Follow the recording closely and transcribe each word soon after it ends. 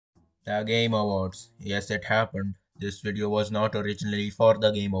The Game Awards. Yes, it happened. This video was not originally for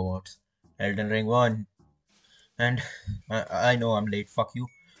the Game Awards. Elden Ring won. And I know I'm late, fuck you.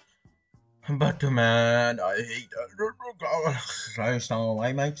 But man, I hate Elden Ring.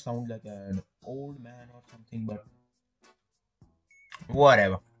 I might sound like an old man or something, but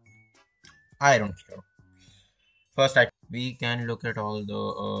whatever. I don't care. First, we can look at all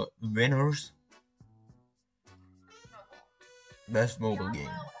the winners. Best mobile game.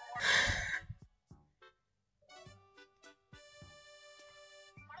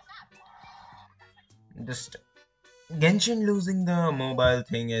 Just Genshin losing the mobile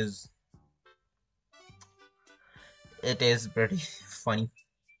thing it is pretty funny.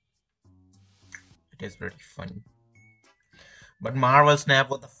 It is pretty funny. But Marvel Snap,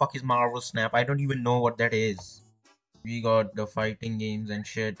 what the fuck is Marvel Snap? I don't even know what that is. We got the fighting games and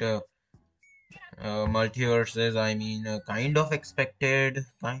shit. Multiverses, I mean, kind of expected.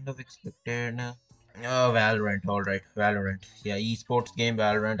 Kind of expected. Valorant, alright. Valorant. Yeah, esports game,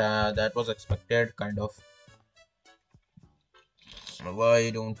 Valorant. That was expected, kind of. Why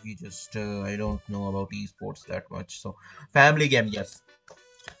don't we just. I don't know about esports that much. So, family game, yes.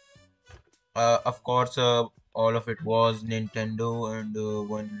 Of course, all of it was Nintendo and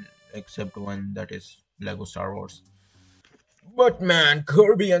one except one that is Lego Star Wars. But man,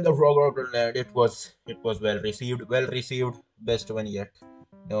 Kirby and the Frog Land, it was well received, best one yet.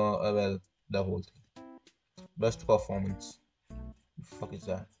 No, well, the whole thing, best performance. Fuck is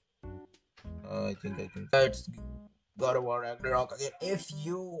that? I think it's God of War Ragnarok again. If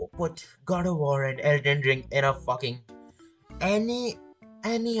you put God of War and Elden Ring in a fucking any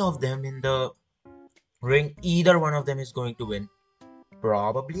any of them in the ring, either one of them is going to win.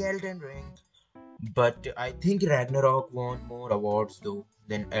 Probably Elden Ring, but I think Ragnarok won more awards though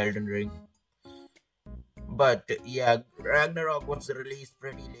than Elden Ring. But yeah, Ragnarok was released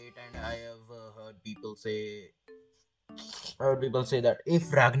pretty late, and I have heard people say that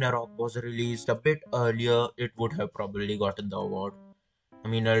if Ragnarok was released a bit earlier, it would have probably gotten the award. I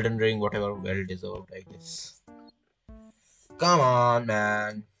mean, Elden Ring, whatever, well deserved, I guess. Come on,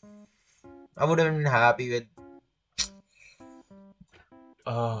 man. I would have been happy with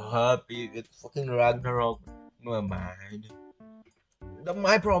fucking Ragnarok. No, man.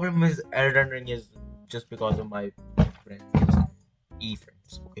 My problem is Elden Ring is just because of my friends,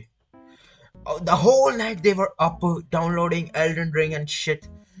 e-friends, okay? The whole night they were up downloading Elden Ring and shit.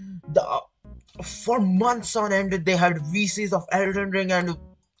 The For months on end they had VCs of Elden Ring and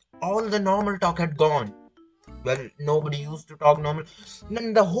all the normal talk had gone. Well, nobody used to talk normal.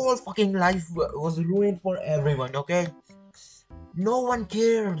 Then the whole fucking life was ruined for everyone, okay? No one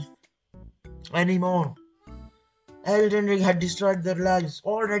cared anymore. Elden Ring had destroyed their lives.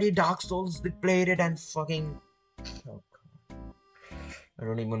 Already Dark Souls, they played it and fucking... Oh, I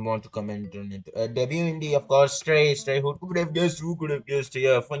don't even want to comment on it. Debut indie, of course, Stray. Who could have guessed? Who could have guessed?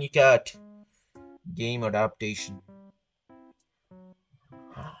 Yeah, funny cat. Game adaptation.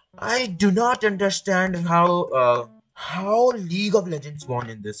 I do not understand how League of Legends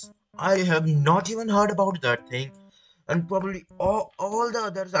won in this. I have not even heard about that thing, and probably all the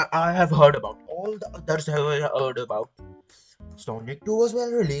others I have heard about. All the others I have heard about. Sonic 2 was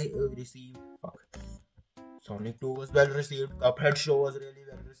well really received. Fuck. Sonic 2 was well received. Cuphead show was really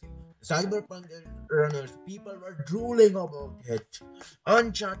well received. Cyberpunk Runners, people were drooling about it.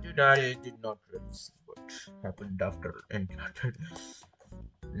 Uncharted, I did not really see what happened after Uncharted.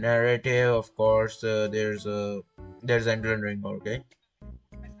 Narrative, of course, there's Elden Ring, okay?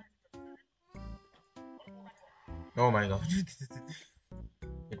 Oh my god.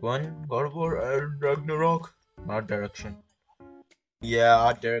 It won God of War and Ragnarok. Art direction. Yeah,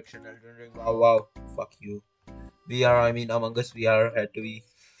 art direction, Elden Ring. Wow, wow. Fuck you. I mean, Among Us VR had to be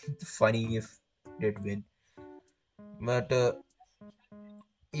funny if it win. But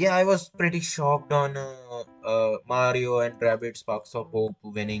yeah, I was pretty shocked on Mario and Rabbids Sparks of Hope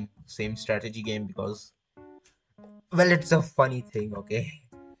winning same strategy game because, well, it's a funny thing, okay?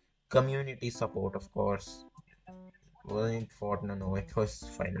 Community support, of course. Wasn't Fortnite, no, it was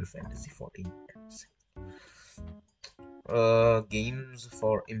Final Fantasy 14. Games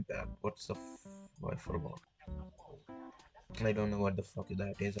for Impact. I forgot. I don't know what the fuck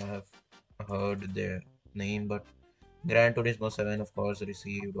that is. I have heard their name, but Gran Turismo 7, of course,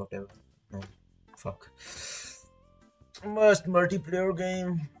 received whatever. No, fuck. Most multiplayer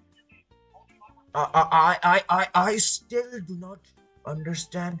game. I still do not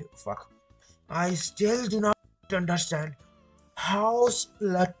understand. Fuck. I still do not understand how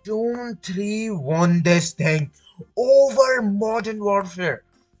Splatoon 3 won this thing over Modern Warfare.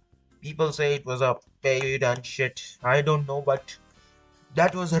 People say it was a paid and shit. I don't know, but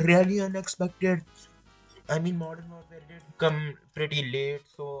That was really unexpected. I mean, Modern Warfare did come pretty late,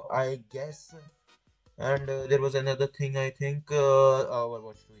 so I guess. And there was another thing, I think.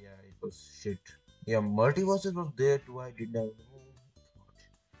 Overwatch 2, yeah, it was shit. Yeah, Multiverses was there too. I did not know.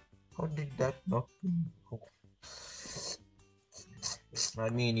 How did that not? Oh. I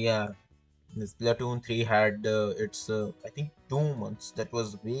mean, yeah, Splatoon 3 had its, I think, 2 months. That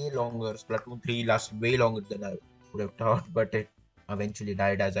was way longer. Splatoon 3 lasted way longer than I would have thought, but it eventually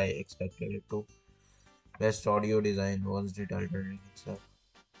died as I expected it to. Best audio design was the Elden Ring itself.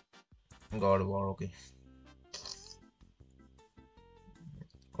 God of War, okay.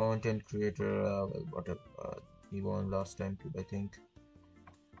 Content creator, well, whatever. He won last time too, I think.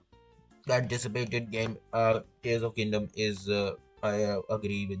 The anticipated game, Tears of Kingdom is, I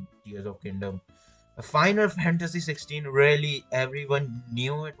agree with Tears of Kingdom. Final Fantasy 16, really, everyone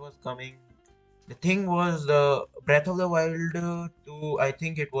knew it was coming. The thing was, the Breath of the Wild 2, I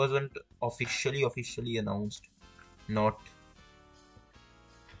think it wasn't officially announced. Not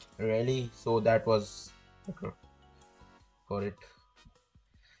really, so that was better for it.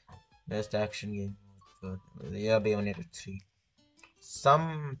 Best action game. Yeah, Bayonetta 3.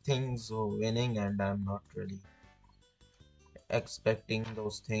 Some things were winning, and I'm not really expecting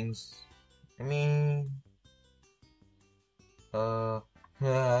those things. I mean, uh,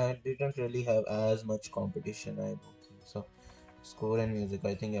 I didn't really have as much competition, I don't think so. Score and music,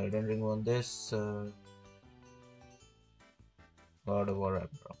 I think Elden Ring won this. God of War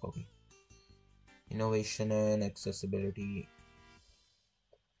Ragnarok, okay. Innovation and accessibility.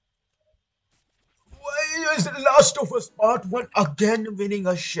 Why is Last of Us Part 1 again winning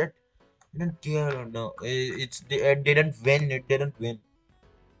a shit? I don't care, no. It didn't win, it didn't win.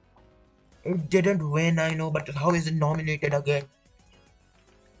 It didn't win, I know, but how is it nominated again?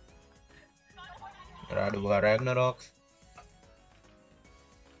 God of War Ragnarok.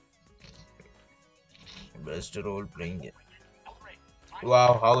 Best role playing game.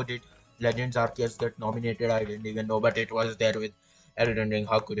 Wow, how did Legends Arceus get nominated? I didn't even know, but it was there with Elden Ring.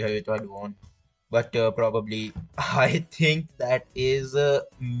 How could it have won? But probably, I think that is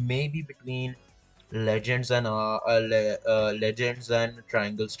maybe between Legends and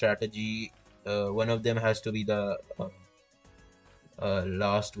Triangle Strategy. One of them has to be the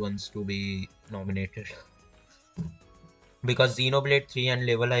last ones to be nominated because Xenoblade 3 and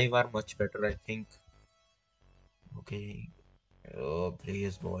Level Live are much better, I think. Okay. Oh, play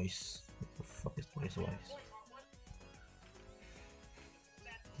his voice. What the fuck is play his voice?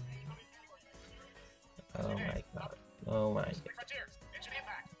 Oh my god. Oh my god.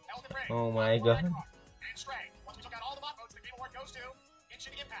 Oh my god.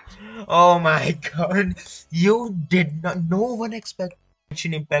 Oh my god. You did not. No one expected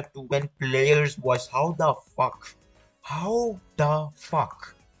Genshin Impact to win players' voice. How the fuck? How the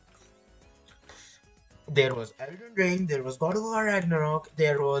fuck? There was Elden Ring, there was God of War Ragnarok,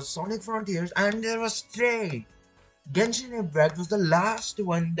 there was Sonic Frontiers, and there was Stray. Genshin Impact was the last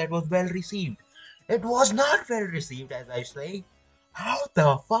one that was well received. It was not well received, as I say. How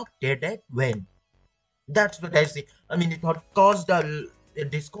the fuck did it win? That's what I say. I mean, it had caused a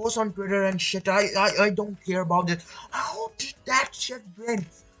discourse on Twitter and shit. I don't care about it. How did that shit win?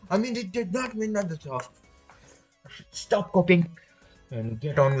 I mean, it did not win at the top. Stop copying and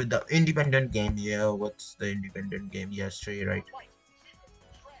get on with the independent game. Yeah, what's the independent game? Yeah, Stray, right?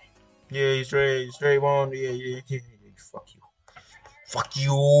 Yeah, Stray won. Yeah. Fuck you. Fuck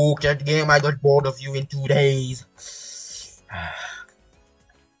you, cat game. I got bored of you in 2 days.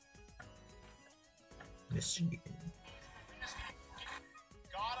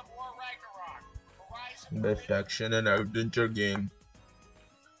 Best action and adventure game.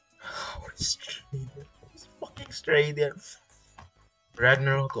 It's fucking Stray there.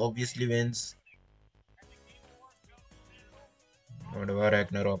 Ragnarok obviously wins. Whatever,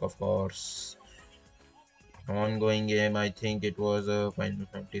 Ragnarok, of course. Ongoing game, I think it was Final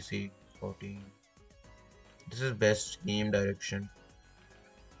Fantasy 14. This is best game direction.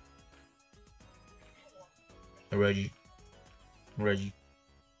 Reggie.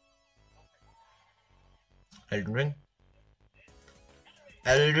 Elden Ring.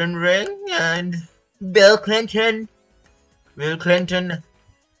 Elden Ring and Bill Clinton.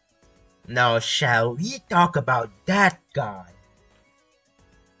 Now, shall we talk about that guy?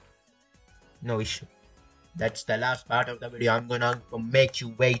 No issue. That's the last part of the video. I'm gonna make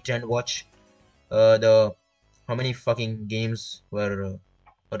you wait and watch the how many fucking games were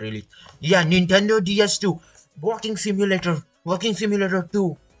released. Yeah, Nintendo DS2, Walking Simulator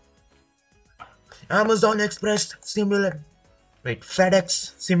 2, Amazon Express Simulator, wait,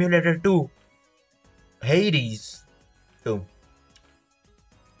 FedEx Simulator 2, Hades 2,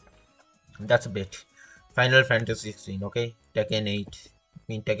 That's a bit. Final Fantasy 16, okay? Tekken 8. I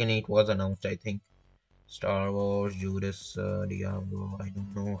mean, Tekken 8 was announced, I think. Star Wars, Judas, Diablo, I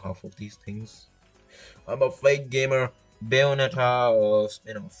don't know half of these things. I'm a fake gamer. Bayonetta,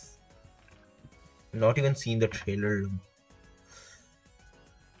 spin-off. Not even seen the trailer.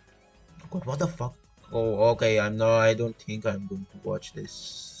 God, what the fuck? Oh, okay, I don't think I'm going to watch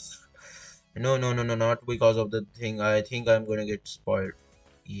this. No, no, no, no, not because of the thing. I think I'm gonna get spoiled.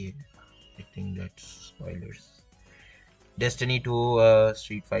 Yeah, I think that's spoilers. Destiny 2,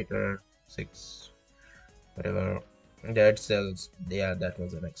 Street Fighter 6, whatever. That sells. Yeah, that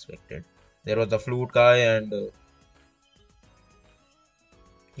was unexpected. There was a flute guy and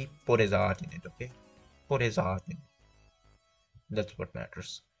he put his heart in it, okay? Put his heart in it. That's what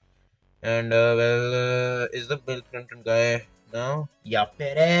matters. And, is the Bill Clinton guy now? Yeah,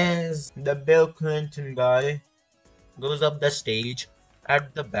 Perez. The Bill Clinton guy goes up the stage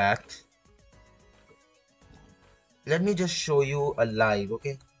at the back. Let me just show you a live,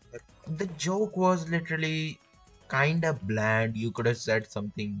 okay? The joke was literally kinda bland. You could have said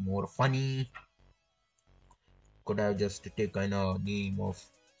something more funny. Could have just taken a name of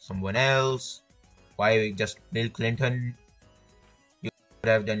someone else. Why just Bill Clinton? You could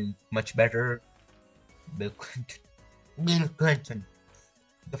have done much better. Bill Clinton. Bill Clinton,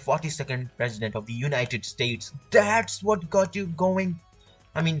 the 42nd president of the United States. That's what got you going.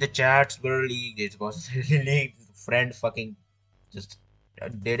 I mean, the chats were leaked. It was leaked. Friend fucking just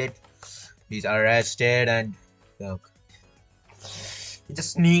did it. He's arrested and look, he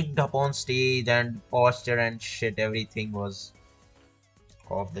just sneaked up on stage and posted and shit. Everything was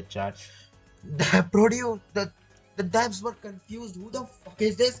off the chart. The the devs were confused. Who the fuck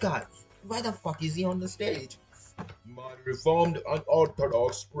is this guy? Why the fuck is he on the stage? My reformed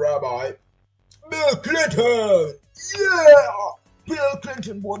unorthodox rabbi, Bill Clinton! Yeah! Bill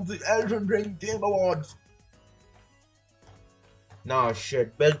Clinton won the Elden Ring Game Awards. Nah,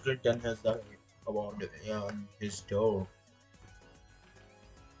 shit. Bill Clinton has the award on his door.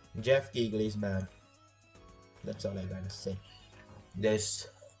 Jeff Keighley's mad. That's all I gotta say. This,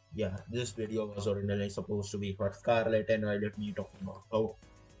 yeah, this video was originally supposed to be for Scarlet and Violet me talking about how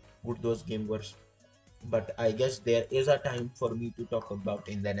good those games were. But I guess there is a time for me to talk about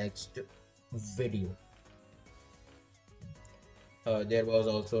in the next video. There was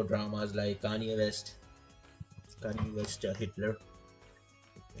also dramas like Kanye West Hitler.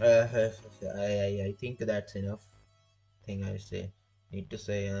 I think that's enough. Thing I need to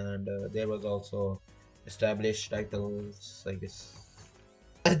say, and there was also established titles. I guess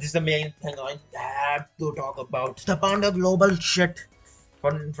this is the main thing I have to talk about. The Panda Global shit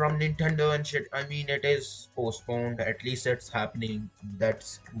from Nintendo and shit. I mean, it is postponed. At least it's happening.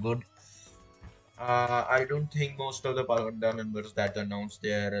 That's good. I don't think most of the Panda members that announced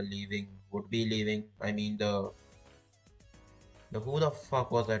they are leaving would be leaving. I mean, the who the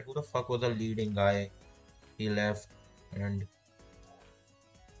fuck was that? Who the fuck was the leading guy? He left, and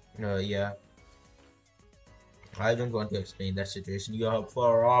yeah, I don't want to explain that situation. You have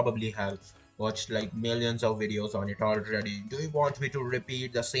probably have watched like millions of videos on it already. Do you want me to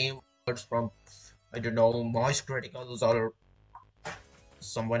repeat the same words from, I don't know, Moist Criticals or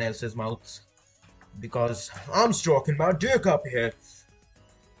someone else's mouth? Because I'm stroking my dick up here.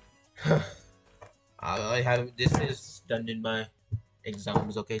 I have, this is done in my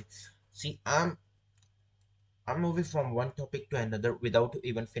exams, okay? See, I'm moving from one topic to another without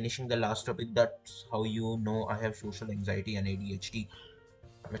even finishing the last topic. That's how you know I have social anxiety and ADHD.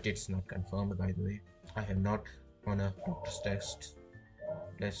 But it's not confirmed, by the way. I have not on a doctor's test.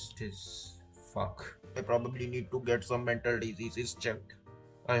 Test is fuck. I probably need to get some mental diseases checked.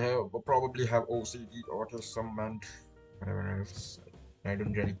 Probably have OCD, autism, and whatever else. I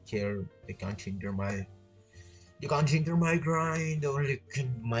don't really care. They can't hinder my grind. Only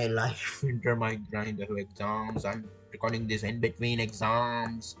my life hinder my grind. I have exams. I'm recording this in between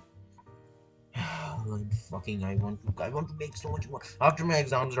exams. I want to make so much more. After my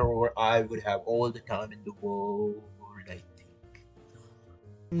exams are over, I would have all the time in the world, I think.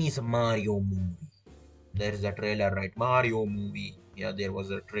 Me some Mario movie. There is a trailer, right? Mario movie. Yeah, there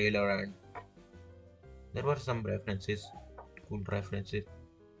was a trailer and there were some references. Cool references.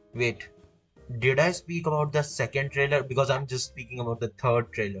 Wait, did I speak about the second trailer? Because I'm just speaking about the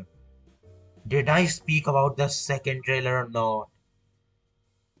third trailer. Did I speak about the second trailer or not?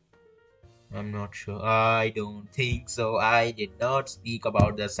 I'm not sure. I don't think so. I did not speak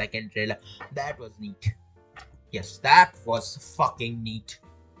about the second trailer. That was neat. Yes, that was fucking neat.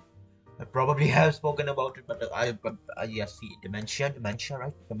 I probably have spoken about it, but yes, see, dementia,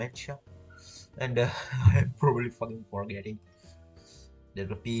 right? Dementia. And I'm probably fucking forgetting.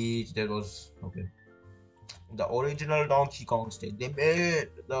 There's a Peach. There was okay. The original Donkey Kong stage. They made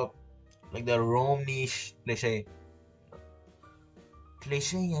the Rome niche cliche.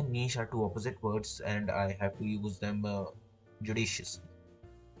 Cliche and niche are two opposite words, and I have to use them judiciously.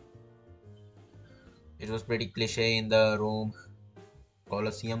 It was pretty cliche in the Rome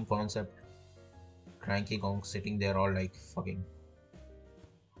Colosseum concept. Cranky Kong sitting there all like fucking.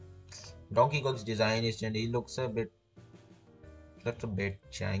 Donkey Kong's design is and he looks a bit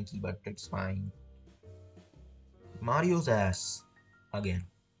janky, but it's fine. Mario's ass again.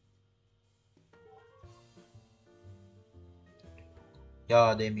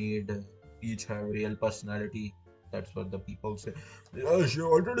 Yeah, they made each have real personality. That's what the people say. Yeah, she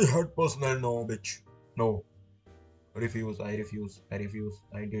already had personal. No, bitch. No. Refuse. I refuse. I refuse.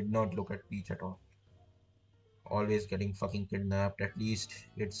 I did not look at Peach at all. Always getting fucking kidnapped. At least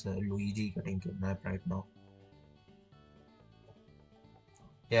it's Luigi getting kidnapped right now.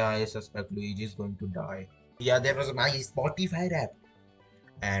 Yeah, I suspect Luigi is going to die. Yeah, there was my Spotify rap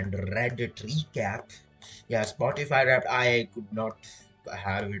and Reddit recap. Yeah, Spotify rap. I could not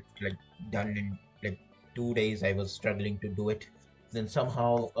have it like done in like 2 days. I was struggling to do it. Then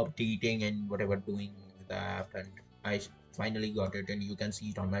somehow updating and whatever doing the app, and I finally got it. And you can see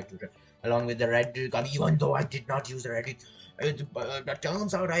it on my Twitter along with the Reddit. Even though I did not use Reddit, it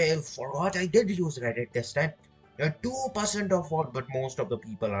turns out I forgot I did use Reddit this time. 2% of what, but most of the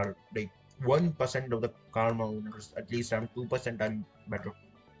people are like 1% of the karma owners. At least I'm 2%. I'm better.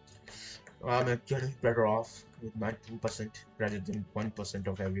 I'm actually better off with my 2% rather than 1%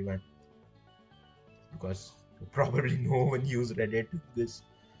 of everyone, because probably no one use Reddit. This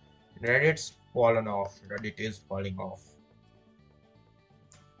Reddit's fallen off. Reddit is falling off.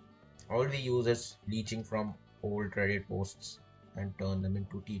 All we use is leeching from old Reddit posts and turn them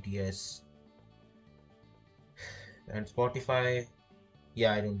into TTS. And Spotify,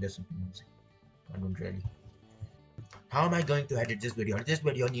 yeah, I don't listen to music. I don't really. How am I going to edit this video? This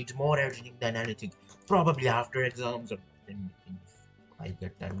video needs more editing than anything. Probably after exams or if I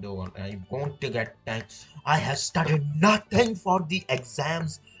get time though. I'm going to get time. I have studied nothing for the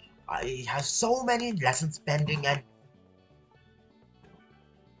exams. I have so many lessons pending and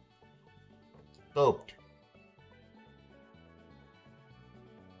pooped.